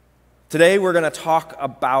Today we're going to talk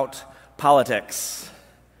about politics,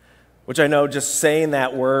 which I know just saying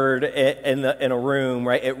that word in a room,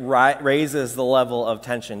 right, it raises the level of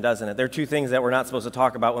tension, doesn't it? There are two things that we're not supposed to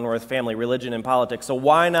talk about when we're with family, religion and politics. So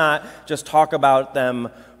why not just talk about them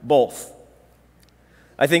both?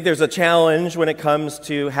 I think there's a challenge when it comes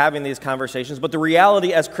to having these conversations, but the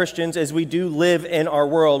reality as Christians is we do live in our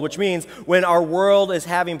world, which means when our world is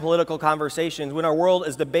having political conversations, when our world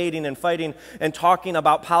is debating and fighting and talking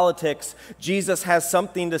about politics, Jesus has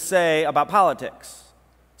something to say about politics,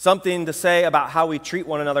 something to say about how we treat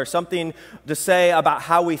one another, something to say about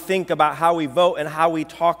how we think, about how we vote, and how we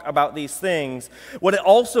talk about these things. What it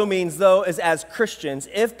also means, though, is as Christians,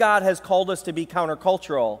 if God has called us to be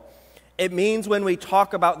countercultural, it means when we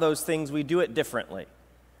talk about those things, we do it differently.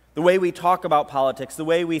 The way we talk about politics, the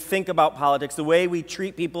way we think about politics, the way we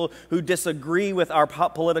treat people who disagree with our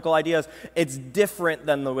political ideas, it's different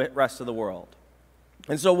than the rest of the world.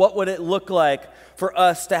 And so what would it look like for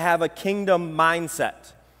us to have a kingdom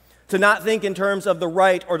mindset? To not think in terms of the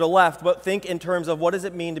right or the left, but think in terms of what does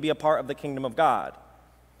it mean to be a part of the kingdom of God?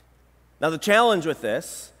 Now the challenge with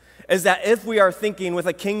this is that if we are thinking with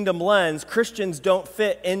a kingdom lens, Christians don't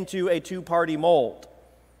fit into a two-party mold.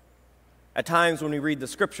 At times when we read the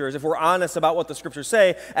scriptures, if we're honest about what the scriptures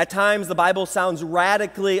say, at times the Bible sounds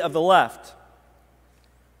radically of the left.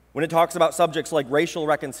 When it talks about subjects like racial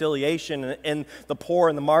reconciliation and the poor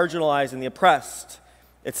and the marginalized and the oppressed,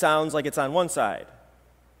 it sounds like it's on one side.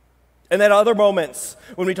 And at other moments,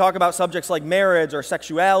 when we talk about subjects like marriage or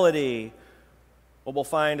sexuality, what we'll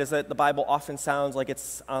find is that the Bible often sounds like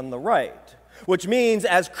it's on the right, which means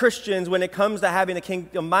as Christians, when it comes to having a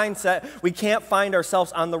kingdom mindset, we can't find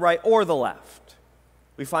ourselves on the right or the left.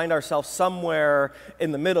 We find ourselves somewhere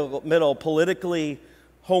in the middle, politically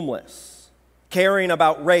homeless, caring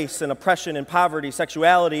about race and oppression and poverty,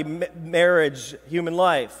 sexuality, marriage, human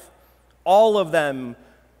life, all of them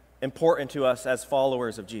important to us as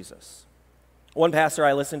followers of Jesus. One pastor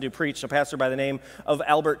I listened to preach, a pastor by the name of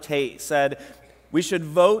Albert Tate, said, "We should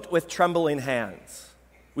vote with trembling hands.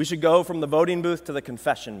 We should go from the voting booth to the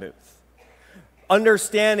confession booth."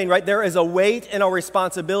 Understanding, right, there is a weight and a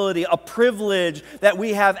responsibility, a privilege that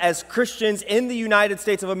we have as Christians in the United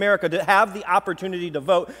States of America to have the opportunity to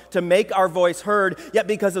vote, to make our voice heard, yet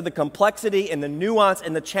because of the complexity and the nuance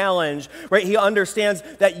and the challenge, right, he understands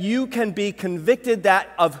that you can be convicted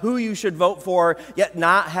of who you should vote for, yet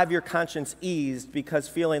not have your conscience eased because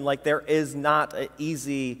feeling like there is not an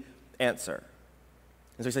easy answer.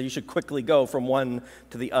 And so he said you should quickly go from one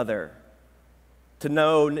to the other. To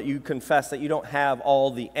know you confess that you don't have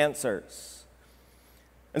all the answers.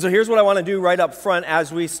 And so here's what I want to do right up front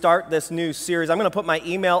as we start this new series. I'm going to put my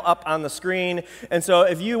email up on the screen. And so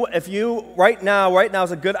if you right now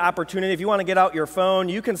is a good opportunity. If you want to get out your phone,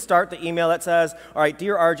 you can start the email that says, all right,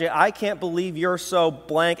 dear RJ, I can't believe you're so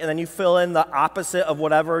blank. And then you fill in the opposite of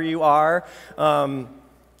whatever you are.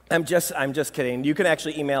 I'm just kidding. You can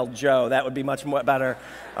actually email Joe. That would be much more better.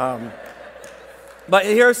 But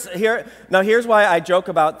here's why I joke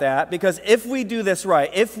about that, because if we do this right,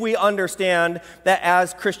 if we understand that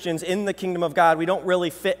as Christians in the kingdom of God, we don't really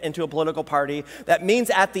fit into a political party, that means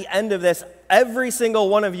at the end of this, every single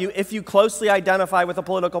one of you, if you closely identify with a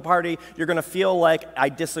political party, you're going to feel like I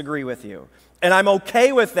disagree with you. And I'm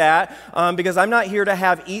okay with that because I'm not here to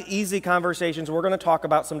have easy conversations. We're going to talk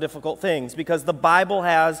about some difficult things because the Bible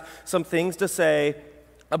has some things to say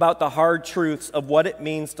about the hard truths of what it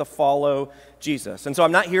means to follow Jesus. And so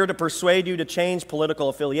I'm not here to persuade you to change political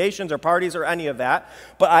affiliations or parties or any of that,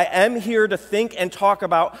 but I am here to think and talk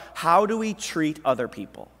about how do we treat other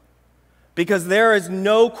people. Because there is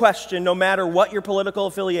no question, no matter what your political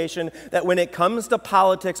affiliation, that when it comes to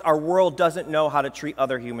politics, our world doesn't know how to treat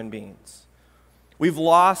other human beings. We've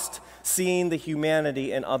lost seeing the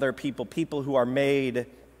humanity in other people, people who are made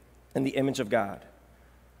in the image of God.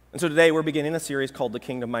 And so today we're beginning a series called The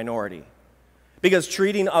Kingdom Minority. Because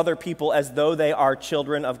treating other people as though they are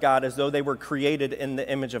children of God, as though they were created in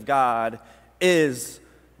the image of God, is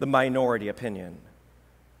the minority opinion.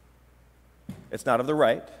 It's not of the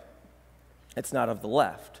right. It's not of the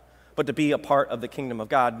left. But to be a part of the kingdom of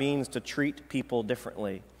God means to treat people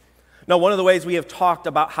differently. Now, one of the ways we have talked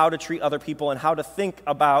about how to treat other people and how to think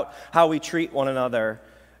about how we treat one another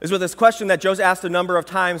is with this question that Joe's asked a number of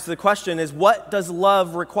times. The question is, what does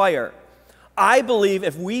love require? I believe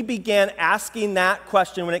if we began asking that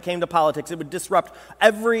question when it came to politics, it would disrupt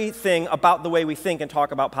everything about the way we think and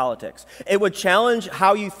talk about politics. It would challenge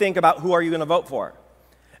how you think about who are you going to vote for.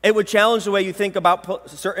 It would challenge the way you think about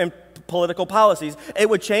certain political policies. It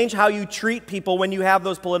would change how you treat people when you have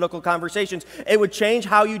those political conversations. It would change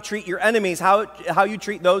how you treat your enemies, how you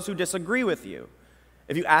treat those who disagree with you.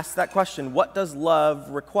 If you ask that question, what does love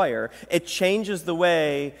require? It changes the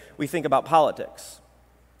way we think about politics.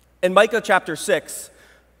 In Micah chapter 6,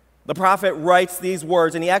 the prophet writes these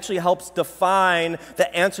words, and he actually helps define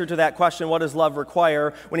the answer to that question, what does love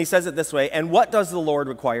require, when he says it this way, and what does the Lord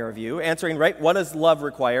require of you? Answering, right, what does love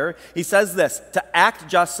require? He says this, to act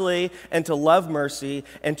justly and to love mercy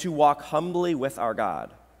and to walk humbly with our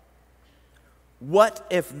God. What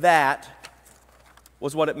if that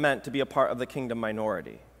was what it meant to be a part of the kingdom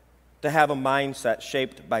minority, to have a mindset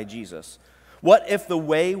shaped by Jesus? What if the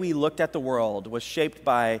way we looked at the world was shaped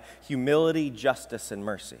by humility, justice, and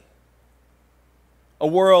mercy? A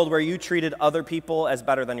world where you treated other people as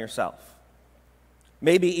better than yourself,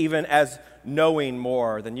 maybe even as knowing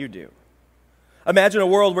more than you do. Imagine a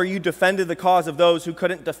world where you defended the cause of those who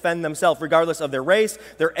couldn't defend themselves, regardless of their race,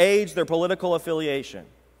 their age, their political affiliation.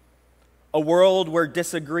 A world where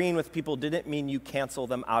disagreeing with people didn't mean you cancel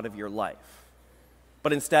them out of your life,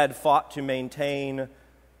 but instead fought to maintain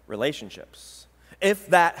relationships. If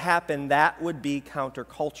that happened, that would be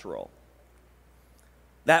countercultural.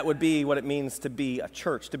 That would be what it means to be a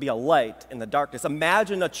church, to be a light in the darkness.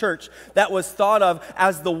 Imagine a church that was thought of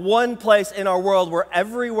as the one place in our world where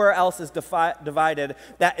everywhere else is divided,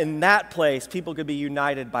 that in that place people could be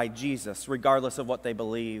united by Jesus, regardless of what they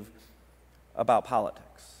believe about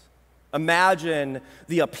politics. Imagine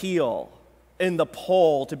the appeal in the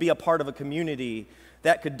pull to be a part of a community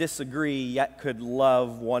that could disagree yet could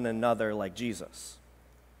love one another like Jesus.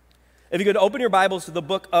 If you could open your Bibles to the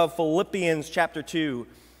book of Philippians chapter 2.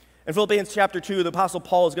 In Philippians chapter 2, the Apostle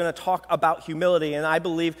Paul is going to talk about humility, and I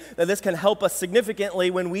believe that this can help us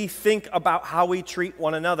significantly when we think about how we treat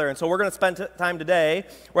one another. And so we're going to spend time today,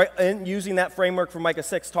 right, in using that framework from Micah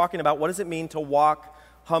 6, talking about what does it mean to walk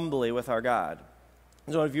humbly with our God.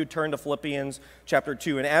 So if you turn to Philippians chapter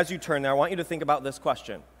 2, and as you turn there, I want you to think about this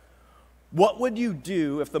question. What would you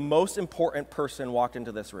do if the most important person walked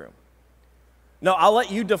into this room? No, I'll let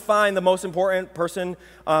you define the most important person,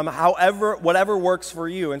 whatever works for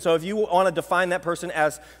you. And so if you want to define that person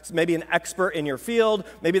as maybe an expert in your field,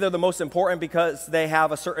 maybe they're the most important because they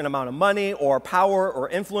have a certain amount of money or power or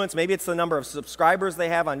influence. Maybe it's the number of subscribers they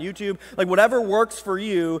have on YouTube. Like whatever works for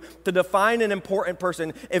you to define an important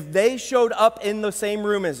person, if they showed up in the same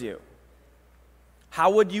room as you, how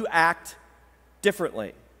would you act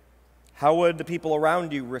differently? How would the people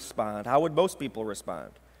around you respond? How would most people respond?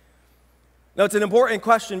 Now, it's an important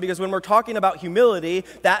question because when we're talking about humility,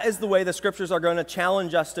 that is the way the scriptures are going to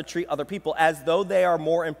challenge us to treat other people, as though they are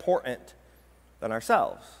more important than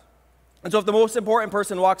ourselves. And so if the most important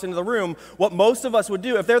person walks into the room, what most of us would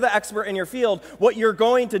do, if they're the expert in your field, what you're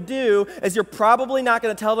going to do is you're probably not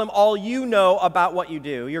going to tell them all you know about what you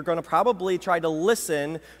do. You're going to probably try to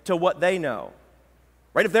listen to what they know.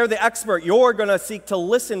 Right? If they're the expert, you're going to seek to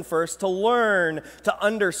listen first, to learn, to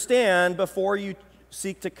understand before you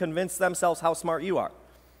seek to convince themselves how smart you are.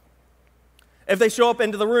 If they show up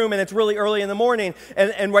into the room and it's really early in the morning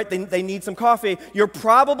and right, they need some coffee, you're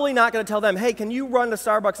probably not going to tell them, hey, can you run to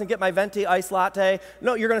Starbucks and get my venti iced latte?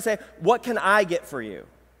 No, you're going to say, what can I get for you?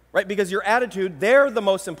 Right? Because your attitude, they're the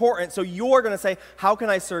most important, so you're going to say, how can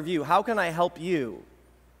I serve you? How can I help you?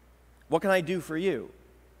 What can I do for you?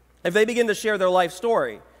 If they begin to share their life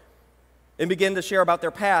story and begin to share about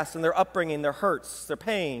their past and their upbringing, their hurts, their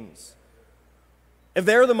pains, if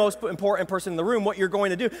they're the most important person in the room, what you're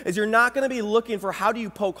going to do is you're not going to be looking for how do you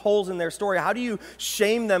poke holes in their story, how do you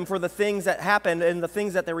shame them for the things that happened and the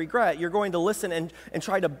things that they regret. You're going to listen and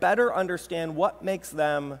try to better understand what makes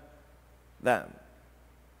them them.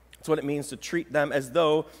 That's what it means to treat them as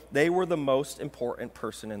though they were the most important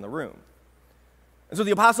person in the room. And so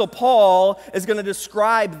the Apostle Paul is going to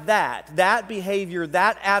describe that behavior,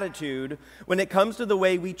 that attitude, when it comes to the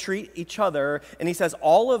way we treat each other. And he says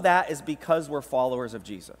all of that is because we're followers of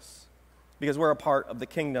Jesus, because we're a part of the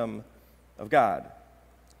kingdom of God.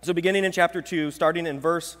 So beginning in chapter 2, starting in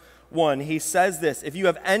verse 1, he says this, if you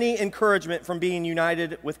have any encouragement from being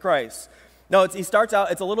united with Christ. No, he starts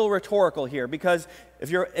out, it's a little rhetorical here, because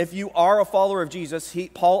if you are a follower of Jesus,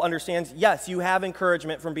 Paul understands, yes, you have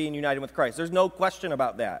encouragement from being united with Christ. There's no question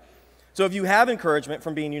about that. So if you have encouragement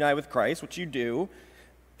from being united with Christ, which you do,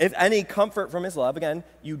 if any comfort from his love, again,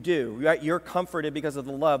 you do. Right? You're comforted because of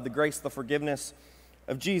the love, the grace, the forgiveness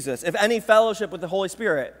of Jesus. If any fellowship with the Holy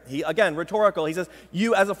Spirit, again, rhetorical, he says,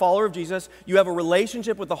 you as a follower of Jesus, you have a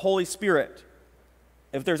relationship with the Holy Spirit.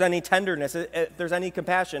 If there's any tenderness, if there's any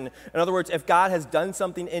compassion. In other words, if God has done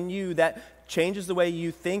something in you that changes the way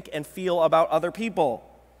you think and feel about other people.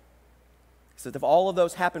 He says, if all of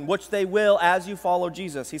those happen, which they will as you follow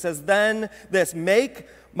Jesus, he says, then this, make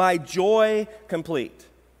my joy complete.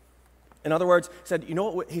 In other words, he said, you know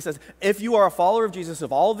what? He says, if you are a follower of Jesus,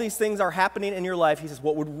 if all of these things are happening in your life, he says,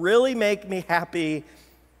 what would really make me happy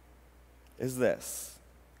is this.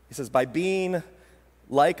 He says, by being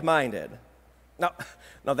like-minded.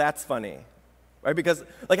 Now that's funny, right? Because,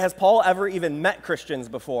 has Paul ever even met Christians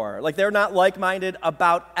before? They're not like-minded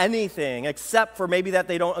about anything except for maybe that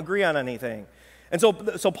they don't agree on anything. And so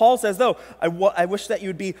Paul says, though, I wish that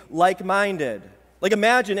you'd be like-minded.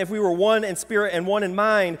 Imagine if we were one in spirit and one in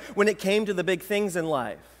mind when it came to the big things in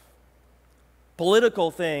life.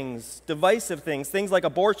 Political things, divisive things, things like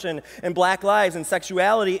abortion and black lives and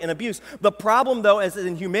sexuality and abuse. The problem, though, is that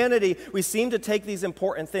in humanity, we seem to take these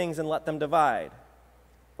important things and let them divide,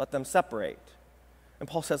 let them separate. And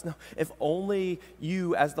Paul says, no, if only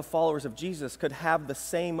you, as the followers of Jesus, could have the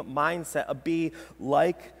same mindset of be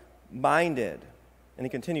like-minded. And he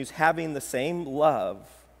continues, having the same love,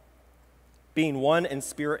 being one in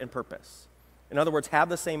spirit and purpose. In other words, have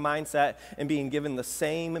the same mindset and being given the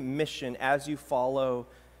same mission as you follow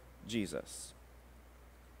Jesus.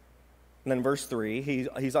 And then verse 3,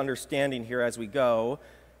 he's understanding here as we go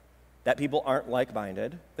that people aren't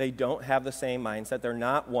like-minded. They don't have the same mindset. They're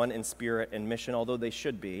not one in spirit and mission, although they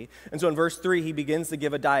should be. And so in verse 3, he begins to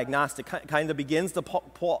give a diagnostic, kind of begins to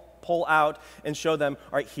pull out and show them,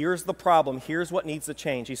 all right, here's the problem. Here's what needs to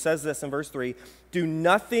change. He says this in verse 3, do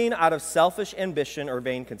nothing out of selfish ambition or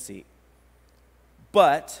vain conceit,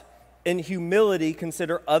 but in humility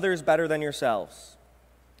consider others better than yourselves.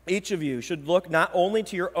 Each of you should look not only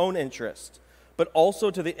to your own interest, but also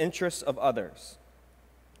to the interests of others.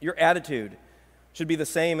 Your attitude should be the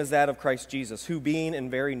same as that of Christ Jesus, who being in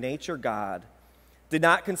very nature God, did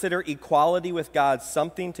not consider equality with God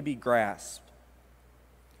something to be grasped,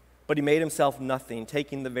 but he made himself nothing,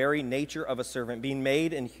 taking the very nature of a servant, being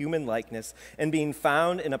made in human likeness, and being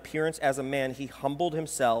found in appearance as a man, he humbled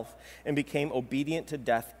himself and became obedient to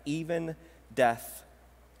death, even death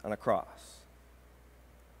on a cross.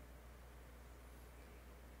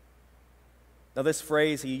 Now, this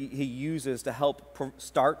phrase he uses to help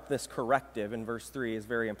start this corrective in verse 3 is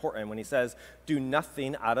very important when he says, do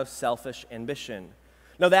nothing out of selfish ambition.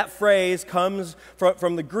 Now, that phrase comes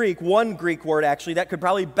from the Greek, one Greek word actually, that could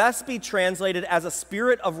probably best be translated as a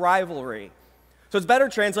spirit of rivalry. So it's better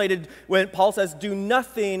translated when Paul says, do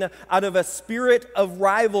nothing out of a spirit of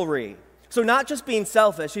rivalry. So not just being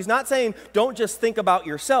selfish. He's not saying, don't just think about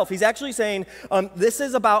yourself. He's actually saying, this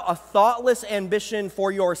is about a thoughtless ambition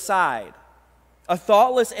for your side. A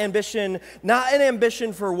thoughtless ambition, not an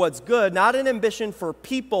ambition for what's good, not an ambition for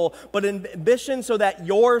people, but an ambition so that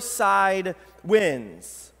your side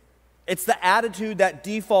wins. It's the attitude that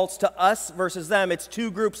defaults to us versus them. It's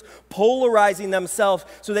two groups polarizing themselves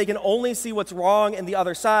so they can only see what's wrong in the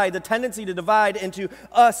other side. The tendency to divide into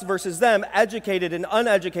us versus them, educated and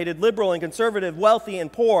uneducated, liberal and conservative, wealthy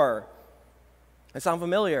and poor. That sound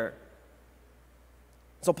familiar?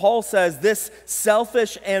 So Paul says this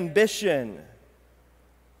selfish ambition,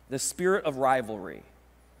 the spirit of rivalry,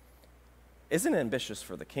 isn't ambitious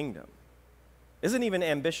for the kingdom, isn't even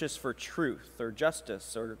ambitious for truth or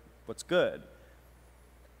justice or what's good.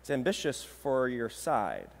 It's ambitious for your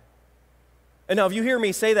side. And now if you hear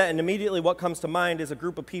me say that and immediately what comes to mind is a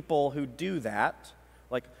group of people who do that,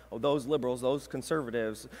 like those liberals, those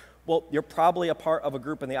conservatives, well, you're probably a part of a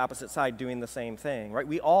group on the opposite side doing the same thing, right?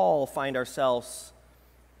 We all find ourselves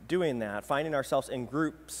doing that, finding ourselves in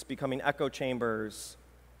groups, becoming echo chambers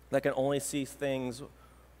that can only see things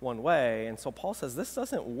one way. And so Paul says this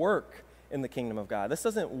doesn't work in the kingdom of God. This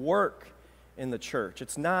doesn't work in the church.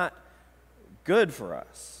 It's not good for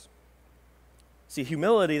us. See,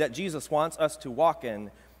 humility that Jesus wants us to walk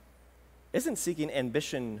in isn't seeking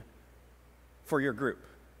ambition for your group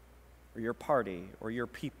or your party or your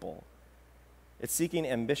people. It's seeking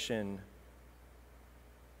ambition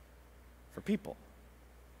for people.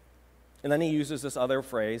 And then he uses this other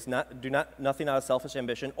phrase, nothing out of selfish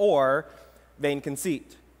ambition or vain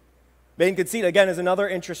conceit. Vain conceit, again, is another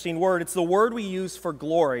interesting word. It's the word we use for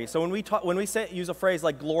glory. So when we use a phrase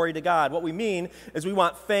like glory to God, what we mean is we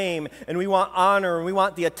want fame and we want honor and we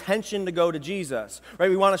want the attention to go to Jesus,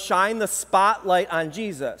 right? We want to shine the spotlight on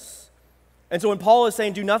Jesus. And so when Paul is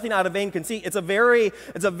saying do nothing out of vain conceit, it's a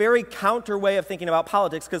very counter way of thinking about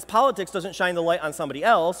politics, because politics doesn't shine the light on somebody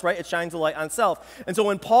else, right? It shines the light on self. And so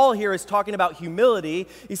when Paul here is talking about humility,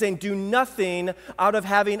 he's saying do nothing out of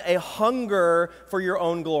having a hunger for your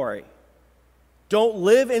own glory. Don't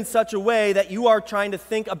live in such a way that you are trying to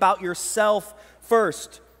think about yourself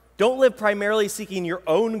first. Don't live primarily seeking your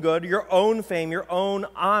own good, your own fame, your own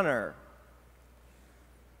honor,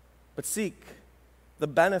 but seek the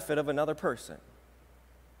benefit of another person.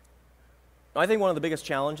 Now, I think one of the biggest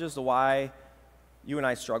challenges to why you and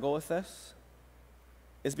I struggle with this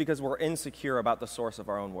is because we're insecure about the source of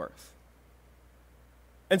our own worth.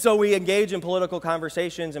 And so we engage in political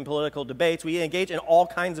conversations and political debates. We engage in all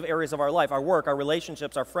kinds of areas of our life, our work, our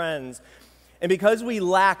relationships, our friends. And because we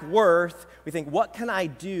lack worth, we think, what can I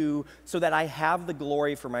do so that I have the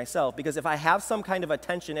glory for myself? Because if I have some kind of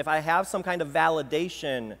attention, if I have some kind of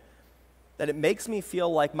validation, that it makes me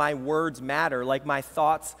feel like my words matter, like my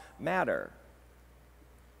thoughts matter.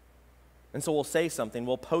 And so we'll say something,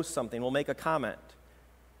 we'll post something, we'll make a comment.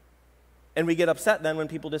 And we get upset then when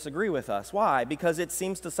people disagree with us. Why? Because it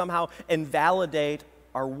seems to somehow invalidate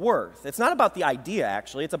our worth. It's not about the idea,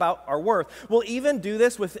 actually. It's about our worth. We'll even do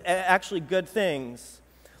this with actually good things.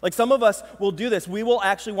 Like some of us will do this. We will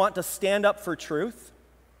actually want to stand up for truth,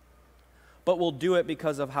 but we'll do it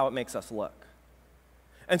because of how it makes us look.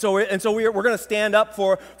 And so we're going to stand up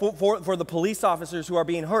for the police officers who are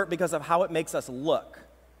being hurt because of how it makes us look.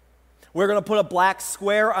 We're going to put a black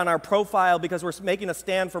square on our profile because we're making a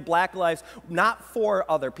stand for black lives, not for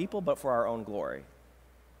other people, but for our own glory.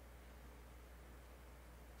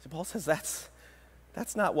 So Paul says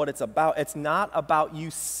that's not what it's about. It's not about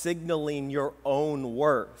you signaling your own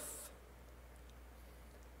worth.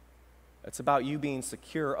 It's about you being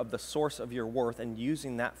secure of the source of your worth and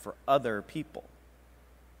using that for other people.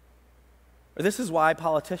 This is why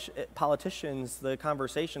politicians, the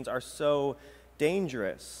conversations are so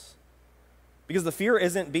dangerous. Because the fear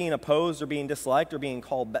isn't being opposed or being disliked or being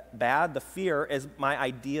called bad. The fear is my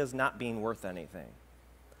ideas not being worth anything.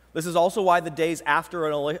 This is also why the days after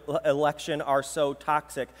an election are so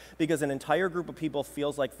toxic, because an entire group of people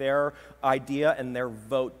feels like their idea and their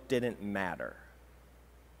vote didn't matter.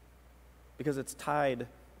 Because it's tied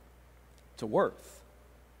to worth.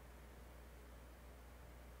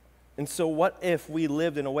 And so what if we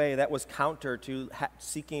lived in a way that was counter to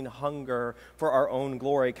seeking hunger for our own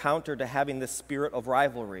glory, counter to having this spirit of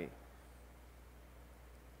rivalry?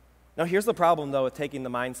 Now here's the problem, though, with taking the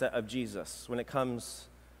mindset of Jesus when it comes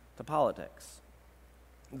to politics.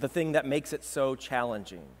 The thing that makes it so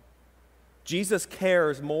challenging. Jesus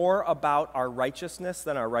cares more about our righteousness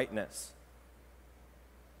than our rightness.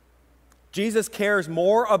 Jesus cares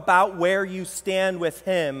more about where you stand with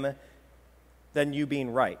him than you being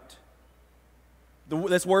right.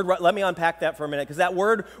 This word, let me unpack that for a minute, because that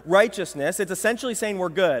word righteousness, it's essentially saying we're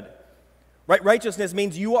good. Right? Righteousness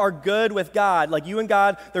means you are good with God. Like you and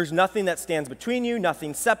God, there's nothing that stands between you,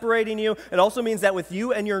 nothing separating you. It also means that with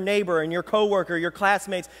you and your neighbor and your coworker, your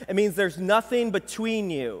classmates, it means there's nothing between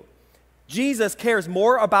you. Jesus cares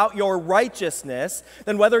more about your righteousness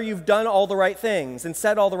than whether you've done all the right things and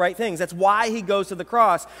said all the right things. That's why he goes to the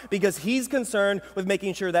cross, because he's concerned with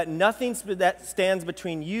making sure that nothing that stands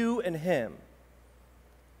between you and him.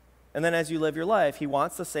 And then as you live your life, he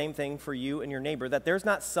wants the same thing for you and your neighbor, that there's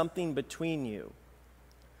not something between you,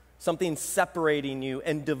 something separating you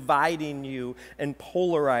and dividing you and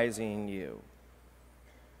polarizing you.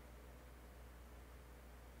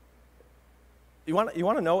 You want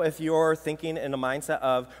to know if you're thinking in a mindset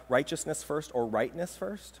of righteousness first or rightness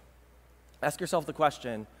first? Ask yourself the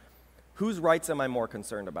question, whose rights am I more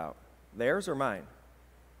concerned about, theirs or mine?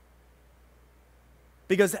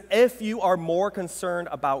 Because if you are more concerned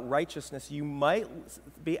about righteousness, you might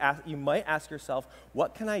ask yourself,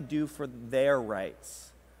 what can I do for their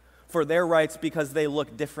rights? For their rights because they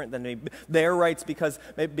look different than me. Their rights because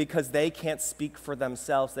they can't speak for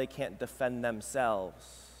themselves. They can't defend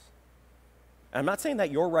themselves. And I'm not saying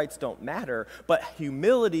that your rights don't matter, but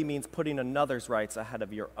humility means putting another's rights ahead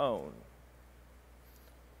of your own.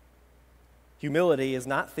 Humility is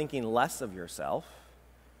not thinking less of yourself.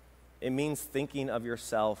 It means thinking of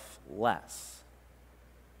yourself less.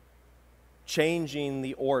 Changing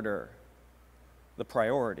the order, the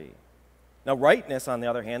priority. Now, rightness, on the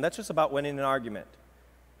other hand, that's just about winning an argument.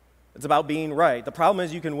 It's about being right. The problem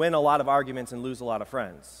is you can win a lot of arguments and lose a lot of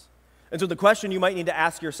friends. And so the question you might need to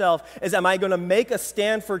ask yourself is, am I going to make a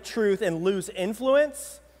stand for truth and lose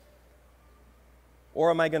influence? Or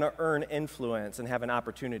am I going to earn influence and have an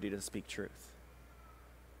opportunity to speak truth?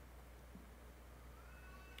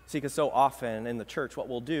 See, because so often in the church, what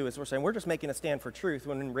we'll do is we're saying we're just making a stand for truth,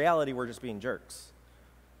 when in reality we're just being jerks.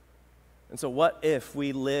 And so what if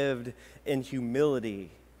we lived in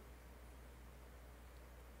humility?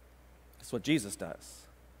 That's what Jesus does.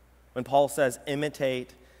 When Paul says,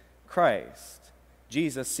 imitate Christ,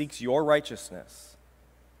 Jesus seeks your righteousness.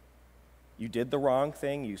 You did the wrong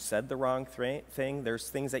thing, you said the wrong thing, there's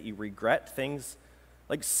things that you regret, things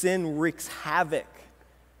like sin wreaks havoc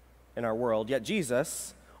in our world, yet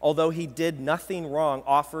Jesus, although he did nothing wrong,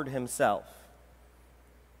 offered himself.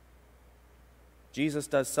 Jesus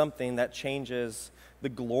does something that changes the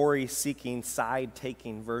glory-seeking,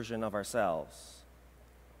 side-taking version of ourselves.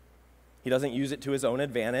 He doesn't use it to his own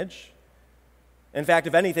advantage. In fact,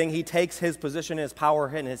 if anything, he takes his position, his power,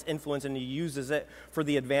 and his influence, and he uses it for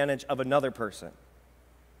the advantage of another person.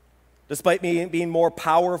 Despite being more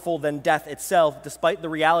powerful than death itself, despite the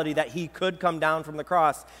reality that he could come down from the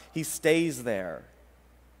cross, he stays there,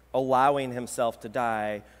 allowing himself to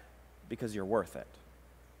die because you're worth it.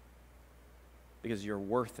 Because you're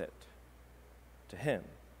worth it to him.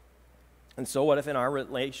 And so what if in our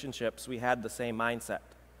relationships we had the same mindset?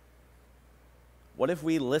 What if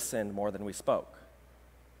we listened more than we spoke?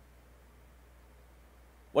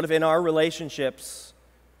 What if in our relationships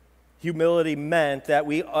humility meant that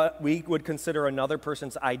we would consider another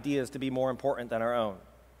person's ideas to be more important than our own?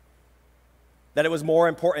 That it was more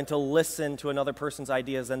important to listen to another person's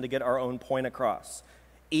ideas than to get our own point across,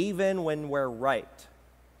 even when we're right.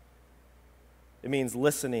 It means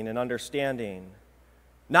listening and understanding,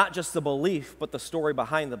 not just the belief, but the story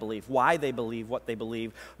behind the belief, why they believe what they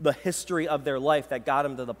believe, the history of their life that got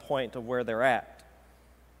them to the point of where they're at.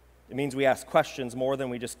 It means we ask questions more than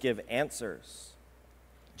we just give answers.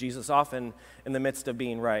 Jesus often, in the midst of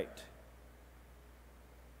being right,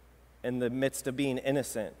 in the midst of being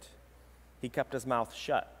innocent, he kept his mouth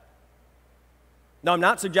shut. Now, I'm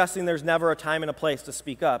not suggesting there's never a time and a place to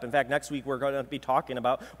speak up. In fact, next week we're going to be talking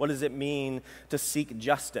about what does it mean to seek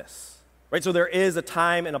justice. Right? So there is a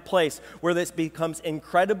time and a place where this becomes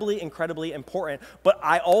incredibly, incredibly important. But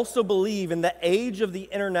I also believe in the age of the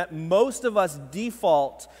internet, most of us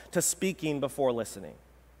default to speaking before listening.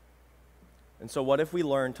 And so what if we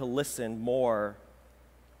learn to listen more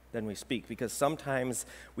than we speak? Because sometimes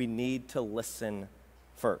we need to listen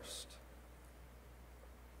first.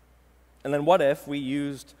 And then what if we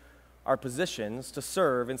used our positions to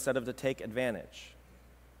serve instead of to take advantage?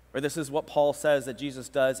 Or this is what Paul says that Jesus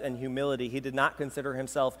does in humility. He did not consider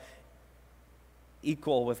himself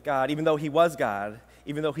equal with God. Even though he was God,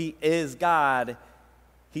 even though he is God,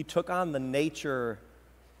 he took on the nature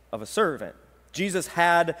of a servant. Jesus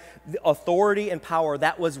had the authority and power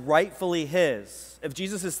that was rightfully his. If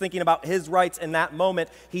Jesus is thinking about his rights in that moment,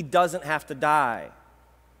 he doesn't have to die.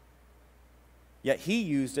 Yet he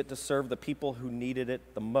used it to serve the people who needed it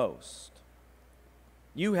the most.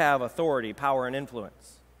 You have authority, power, and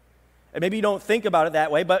influence. And maybe you don't think about it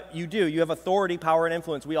that way, but you do. You have authority, power, and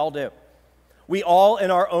influence. We all do. We all, in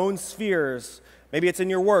our own spheres, maybe it's in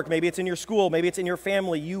your work, maybe it's in your school, maybe it's in your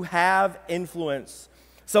family, you have influence.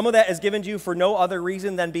 Some of that is given to you for no other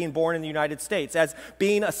reason than being born in the United States, as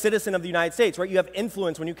being a citizen of the United States, right? You have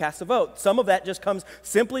influence when you cast a vote. Some of that just comes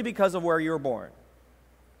simply because of where you were born.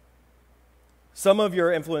 Some of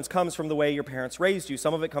your influence comes from the way your parents raised you.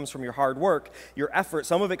 Some of it comes from your hard work, your effort.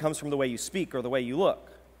 Some of it comes from the way you speak or the way you look.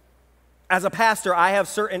 As a pastor, I have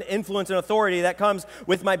certain influence and authority that comes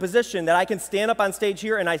with my position, that I can stand up on stage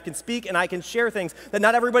here and I can speak and I can share things, that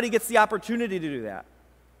not everybody gets the opportunity to do that.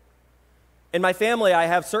 In my family, I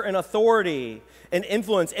have certain authority and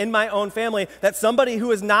influence in my own family that somebody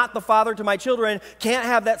who is not the father to my children can't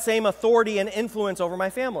have that same authority and influence over my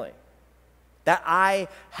family. That I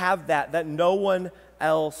have that no one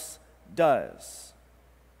else does.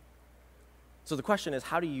 So the question is,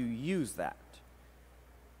 how do you use that?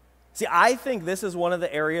 See, I think this is one of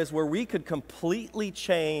the areas where we could completely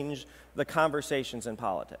change the conversations in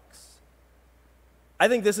politics. I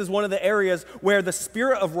think this is one of the areas where the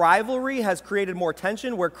spirit of rivalry has created more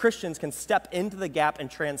tension, where Christians can step into the gap and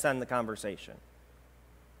transcend the conversation.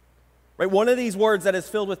 Right? One of these words that is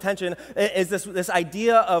filled with tension is this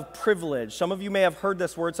idea of privilege. Some of you may have heard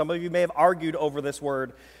this word. Some of you may have argued over this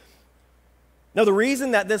word. Now, the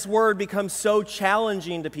reason that this word becomes so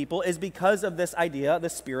challenging to people is because of this idea, the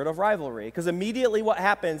spirit of rivalry. Because immediately what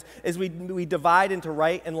happens is we divide into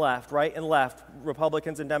right and left,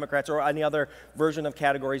 Republicans and Democrats, or any other version of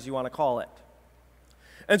categories you want to call it.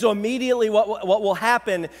 And so immediately what will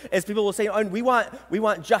happen is people will say, oh, we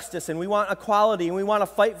want justice and we want equality and we want to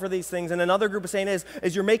fight for these things. And another group is saying is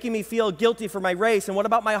you're making me feel guilty for my race, and what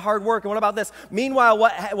about my hard work, and what about this? Meanwhile,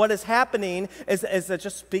 what is happening is that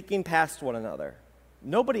just speaking past one another.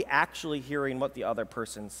 Nobody actually hearing what the other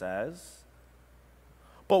person says.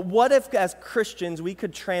 But what if, as Christians, we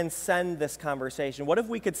could transcend this conversation? What if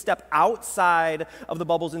we could step outside of the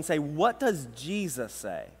bubbles and say, what does Jesus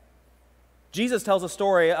say? Jesus tells a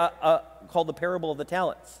story called the parable of the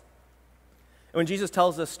talents. And when Jesus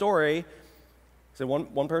tells this story, he said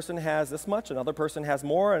one person has this much, another person has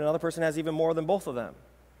more, and another person has even more than both of them.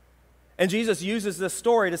 And Jesus uses this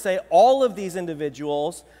story to say all of these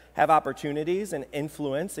individuals have opportunities and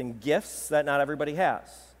influence and gifts that not everybody has.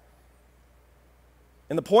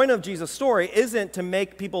 And the point of Jesus' story isn't to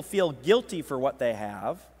make people feel guilty for what they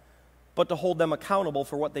have, but to hold them accountable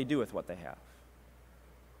for what they do with what they have.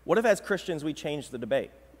 What if, as Christians, we change the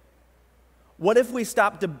debate? What if we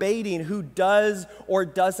stop debating who does or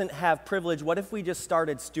doesn't have privilege? What if we just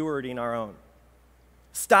started stewarding our own?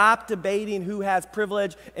 Stop debating who has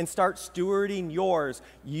privilege and start stewarding yours.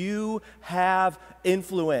 You have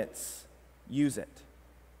influence. Use it.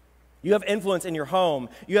 You have influence in your home.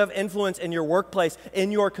 You have influence in your workplace,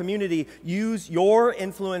 in your community. Use your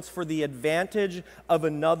influence for the advantage of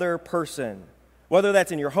another person. Whether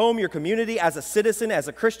that's in your home, your community, as a citizen, as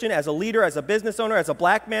a Christian, as a leader, as a business owner, as a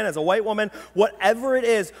black man, as a white woman, whatever it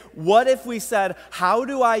is, what if we said, how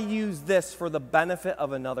do I use this for the benefit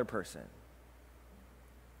of another person?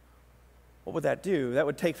 What would that do? That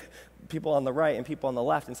would take people on the right and people on the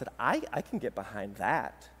left and said, I can get behind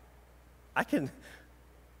that. I can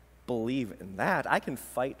believe in that. I can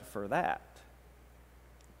fight for that.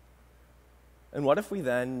 And what if we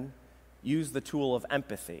then use the tool of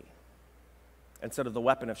empathy instead of the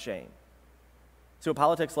weapon of shame? So what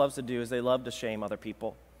politics loves to do is they love to shame other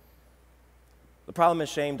people. The problem is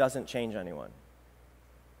shame doesn't change anyone.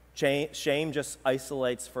 Shame just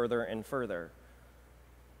isolates further and further.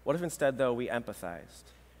 What if instead, though, we empathized?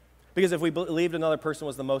 Because if we believed another person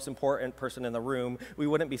was the most important person in the room, we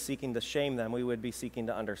wouldn't be seeking to shame them. We would be seeking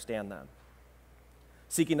to understand them.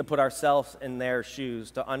 Seeking to put ourselves in their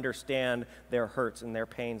shoes, to understand their hurts and their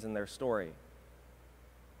pains and their story.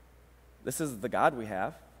 This is the God we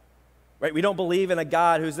have. Right? We don't believe in a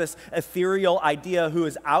God who's this ethereal idea who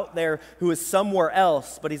is out there, who is somewhere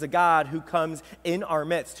else, but he's a God who comes in our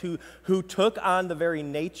midst, who took on the very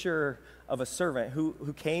nature of a servant,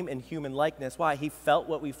 who came in human likeness. Why? He felt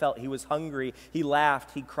what we felt. He was hungry. He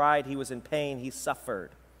laughed. He cried. He was in pain. He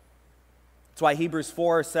suffered. That's why Hebrews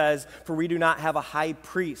 4 says, "For we do not have a high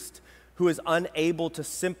priest who is unable to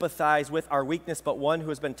sympathize with our weakness, but one who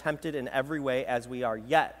has been tempted in every way as we are,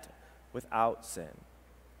 yet without sin."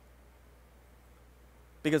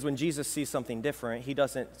 Because when Jesus sees something different, he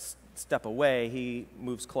doesn't step away, he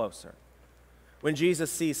moves closer. When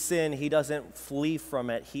Jesus sees sin, he doesn't flee from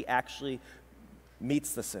it, he actually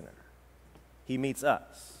meets the sinner. He meets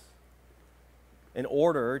us in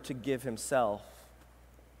order to give himself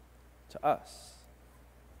to us.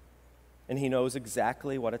 And he knows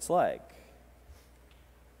exactly what it's like.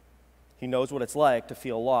 He knows what it's like to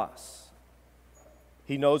feel loss.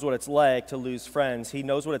 He knows what it's like to lose friends. He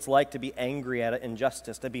knows what it's like to be angry at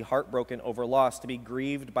injustice, to be heartbroken over loss, to be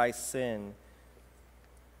grieved by sin.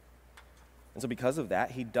 And so because of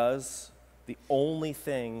that, he does the only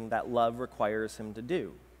thing that love requires him to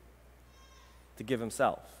do, to give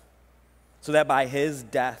himself, so that by his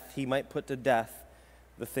death, he might put to death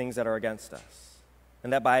the things that are against us,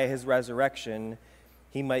 and that by his resurrection,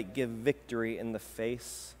 he might give victory in the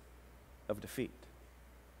face of defeat.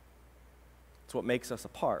 It's what makes us a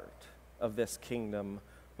part of this kingdom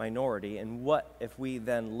minority. And what if we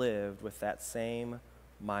then lived with that same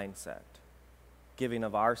mindset, giving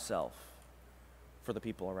of ourself for the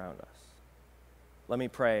people around us? Let me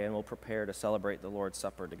pray, and we'll prepare to celebrate the Lord's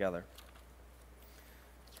Supper together.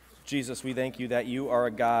 Jesus, we thank you that you are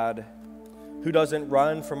a God who doesn't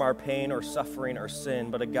run from our pain or suffering or sin,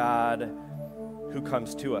 but a God who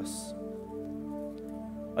comes to us.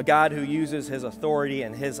 A God who uses his authority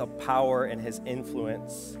and his power and his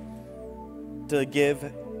influence to give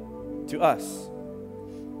to us.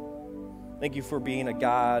 Thank you for being a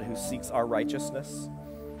God who seeks our righteousness,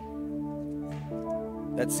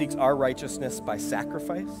 that seeks our righteousness by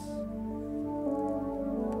sacrifice,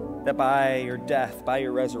 that by your death, by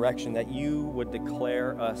your resurrection, that you would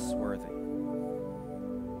declare us worthy.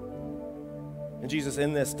 And Jesus,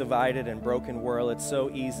 in this divided and broken world, it's so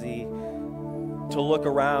easy to look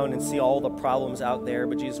around and see all the problems out there,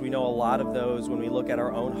 but Jesus, we know a lot of those, when we look at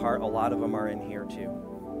our own heart, a lot of them are in here too.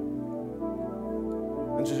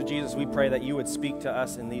 And so Jesus, we pray that you would speak to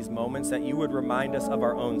us in these moments, that you would remind us of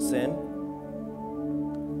our own sin,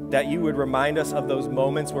 that you would remind us of those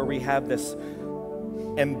moments where we have this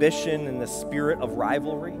ambition and the spirit of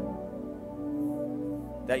rivalry,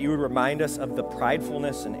 that you would remind us of the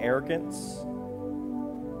pridefulness and arrogance,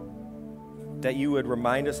 that you would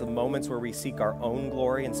remind us of moments where we seek our own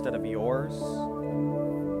glory instead of yours,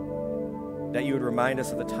 that you would remind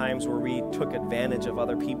us of the times where we took advantage of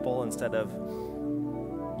other people instead of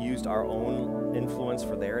used our own influence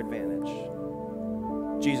for their advantage.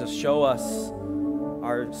 Jesus, show us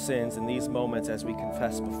our sins in these moments as we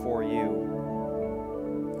confess before you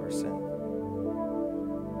our sin.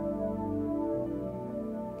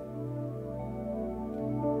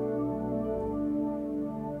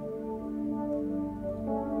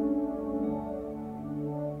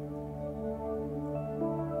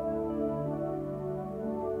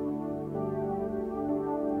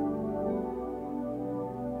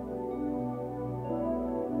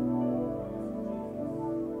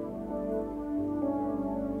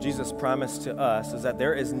 Jesus' promise to us is that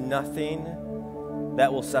there is nothing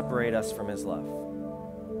that will separate us from his love.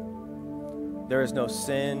 There is no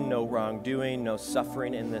sin, no wrongdoing, no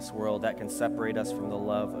suffering in this world that can separate us from the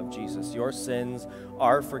love of Jesus. Your sins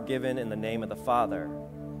are forgiven in the name of the Father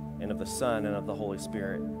and of the Son and of the Holy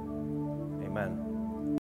Spirit. Amen.